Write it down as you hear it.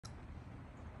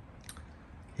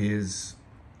his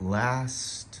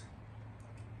last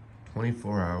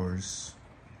 24 hours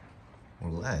or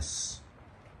less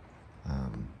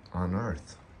on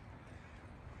Earth.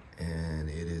 And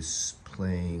it is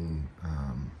playing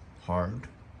hard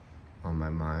on my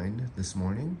mind this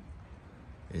morning.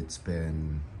 It's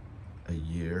been a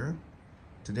year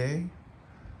today.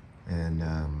 And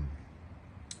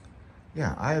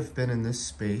yeah, I have been in this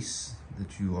space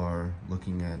that you are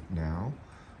looking at now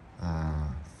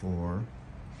for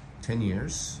 10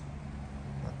 years.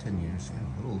 About 10 years, yeah,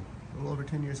 a little over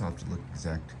 10 years. I'll have to look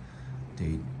exact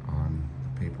date on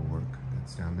the paperwork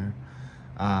that's down there.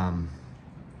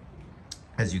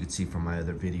 As you can see from my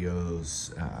other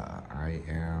videos, I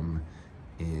am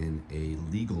in a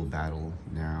legal battle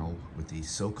now with the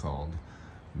so-called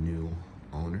new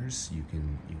owners. You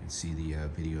can see the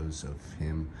videos of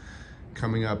him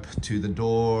coming up to the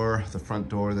door, the front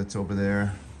door that's over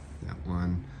there, that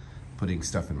one, putting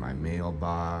stuff in my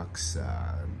mailbox,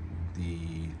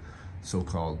 the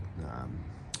so-called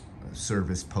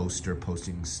service poster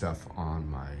posting stuff on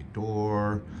my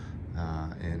door,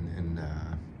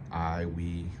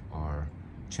 we are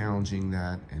challenging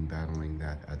that and battling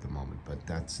that at the moment, but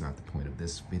that's not the point of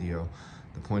this video.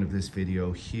 The point of this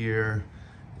video here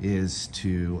is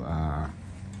to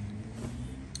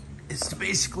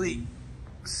basically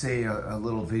say a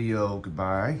little video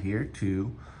goodbye here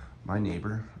to my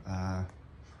neighbor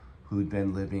who'd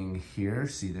been living here.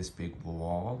 See this big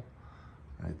wall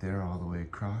right there all the way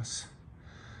across?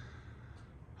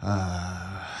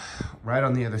 Right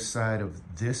on the other side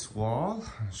of this wall,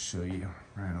 I'll show you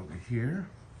right over here,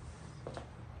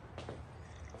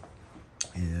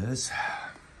 is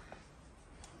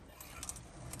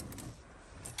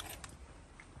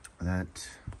that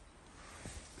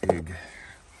big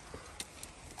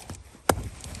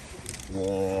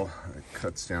wall that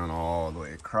cuts down all the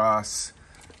way across.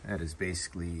 That is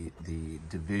basically the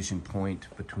division point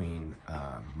between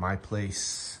my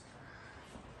place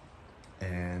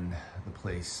and the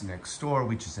place next door,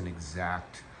 which is an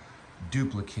exact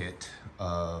duplicate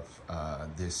of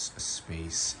this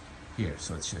space here.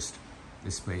 So it's just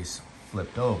this space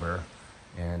flipped over,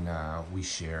 and we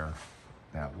share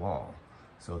that wall.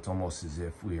 So it's almost as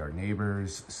if we are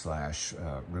neighbors slash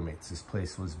roommates. This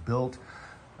place was built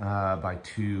by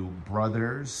two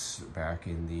brothers back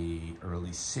in the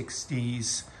early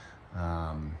 60s.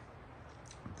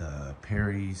 The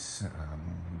Perrys,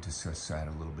 discuss that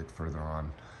a little bit further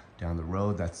on down the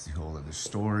road. That's the whole other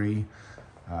story.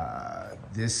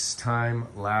 This time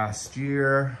last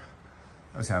year,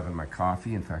 I was having my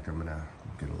coffee. In fact, I'm gonna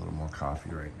get a little more coffee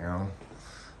right now.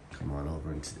 Come on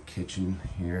over into the kitchen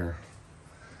here.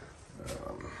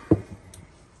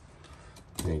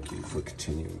 Thank you for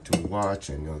continuing to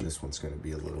watch. I know this one's going to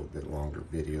be a little bit longer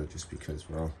video just because,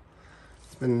 well,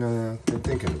 it's been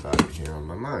thinking about it here on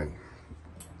my mind.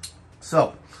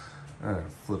 So, I'm going to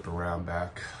flip around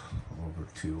back over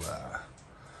to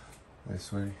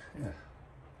this way. Yeah,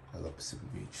 I love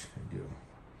Pacific Beach. I do.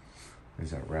 There's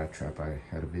that rat trap I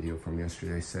had a video from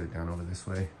yesterday. Set it down over this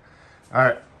way. All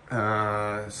right,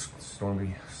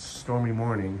 stormy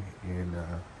morning in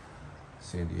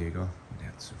San Diego.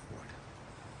 That's surfboard.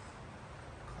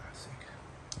 Classic.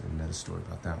 Another story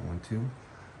about that one too.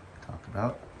 Talk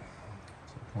about at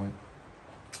some point.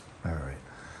 All right.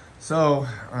 So,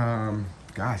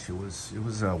 gosh, it was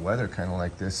weather kind of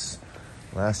like this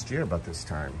last year about this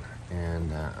time,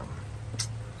 and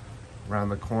around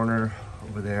the corner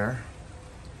over there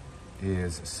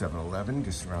is 7-Eleven,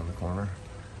 just around the corner,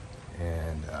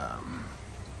 and I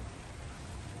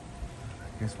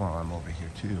guess while I'm over here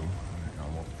too, I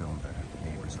won't film the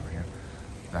neighbors over here.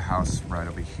 The house right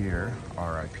over here,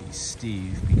 R.I.P.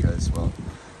 Steve, because, well,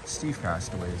 Steve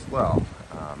passed away as well.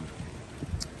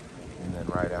 And then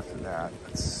right after that,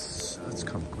 let's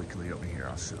come quickly over here.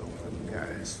 I'll show you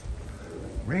guys.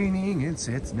 Raining,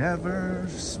 it never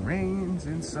rains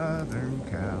in Southern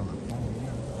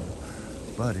California,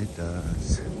 but it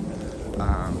does.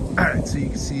 All right, so you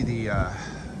can see the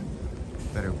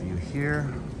better view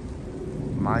here.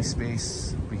 My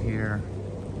space over here,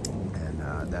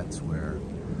 and that's where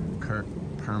Curt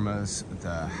permas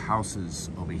the houses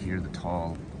over here, the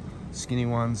tall, skinny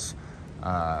ones.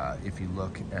 If you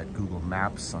look at Google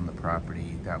Maps on the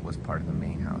property, that was part of the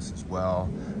main house as well.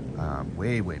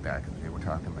 Way back in the day, we're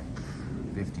talking like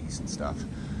 50s and stuff.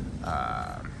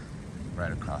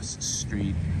 Right across the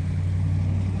street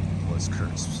was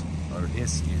Curt's, or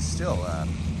is still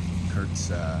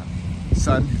Curt's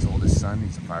son, his oldest son.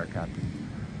 He's a fire captain.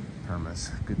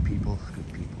 Permas, good people.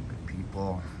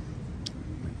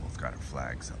 We both got our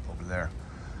flags up over there.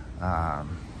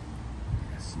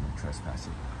 Yes, no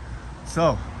trespassing.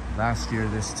 So last year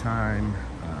this time,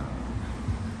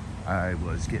 I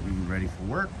was getting ready for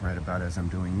work, right about as I'm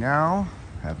doing now,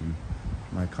 having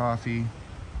my coffee,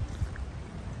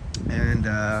 and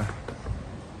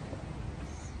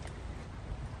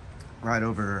right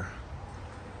over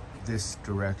this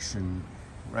direction,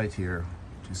 right here,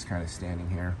 just kind of standing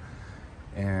here,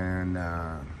 and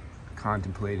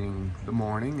contemplating the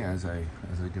morning as I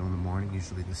do in the morning.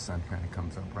 Usually the sun kind of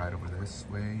comes up right over this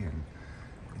way, and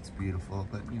it's beautiful.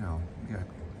 But you know, we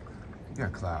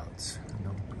got clouds.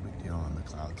 No big deal on the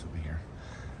clouds over here.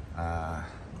 I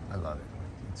love it.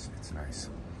 It's nice.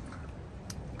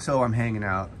 So I'm hanging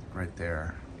out right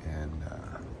there, and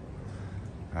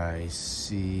I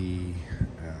see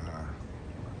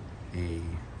a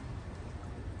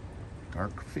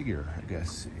dark figure, I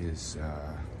guess, is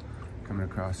coming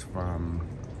across from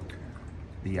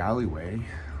the alleyway.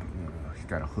 He's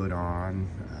got a hood on.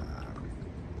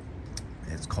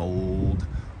 It's cold,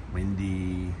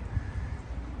 windy,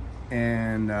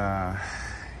 and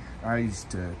I used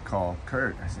to call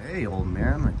Curt. I said, "Hey, old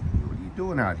man, what are you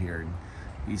doing out here?" And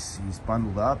he's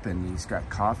bundled up and he's got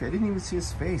coffee. I didn't even see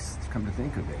his face, come to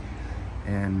think of it.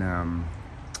 And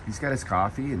he's got his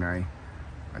coffee, and I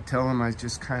tell him, I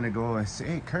just kind of go, I say,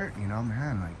 "Hey, Curt, you know,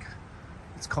 man, like,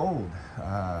 it's cold.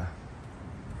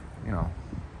 You know,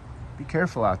 be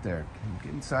careful out there.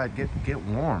 Get inside, get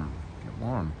warm, get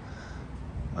warm."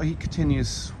 Well, he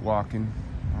continues walking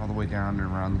all the way down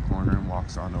and around the corner and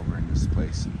walks on over in this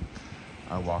place. And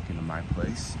I walk into my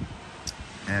place,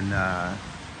 and I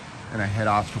head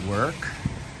off to work,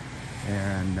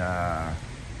 and I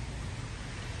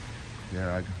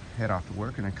head off to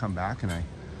work, and I come back, and I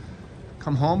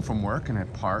come home from work, and I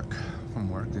park from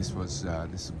work. This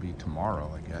will be tomorrow,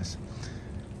 I guess.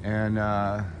 And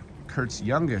Curt's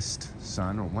youngest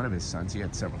son, or one of his sons, he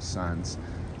had several sons,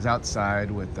 is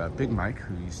outside with Big Mike,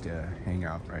 who used to hang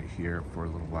out right here for a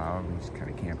little while. We used to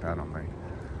kind of camp out on my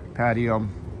patio.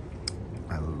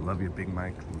 I love you, Big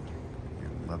Mike.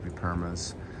 Love your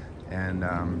permas. And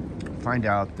find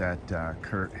out that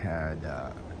Curt had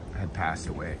passed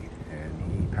away,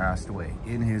 and he passed away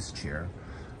in his chair,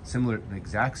 similar, the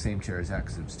exact same chair as that,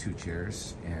 because it was two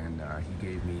chairs, and he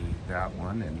gave me that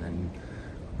one, and then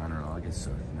I don't know, I guess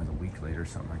another week later,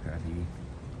 something like that, he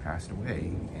passed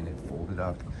away, and it folded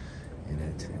up in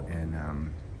it,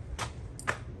 and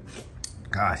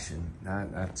gosh, and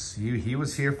that's he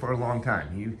was here for a long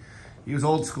time. He was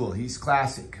old school. He's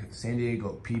classic, San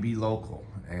Diego PB local,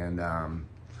 and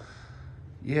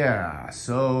yeah.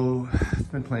 So it's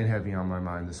been playing heavy on my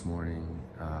mind this morning.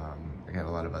 I got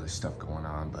a lot of other stuff going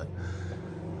on, but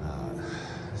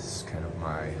this is kind of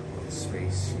my little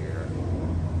space here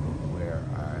where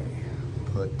I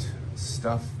put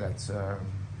stuff that's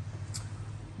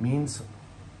means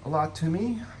a lot to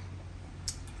me.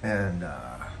 And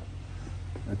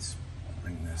let's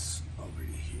bring this over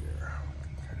to here.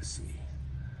 Kind of see.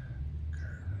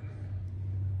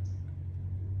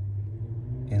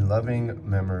 In loving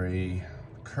memory,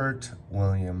 Curt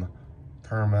William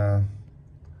Perma,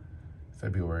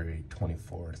 February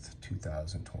 24th,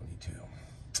 2022.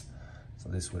 So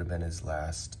this would have been his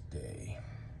last day.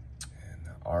 And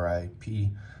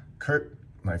R.I.P. Curt,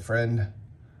 my friend,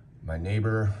 my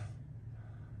neighbor,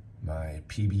 my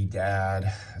PB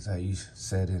dad, as I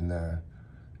said in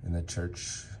the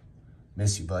church.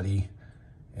 Miss you, buddy.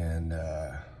 And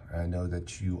I know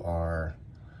that you are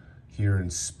here in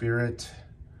spirit.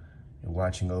 You're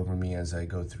watching over me as I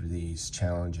go through these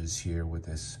challenges here with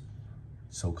this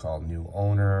so-called new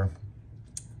owner.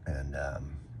 And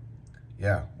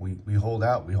yeah, we hold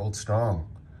out, we hold strong,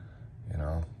 you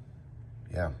know.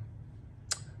 Yeah.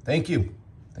 Thank you.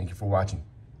 Thank you for watching.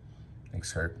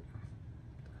 Thanks, Curt.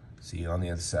 See you on the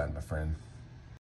other side, my friend.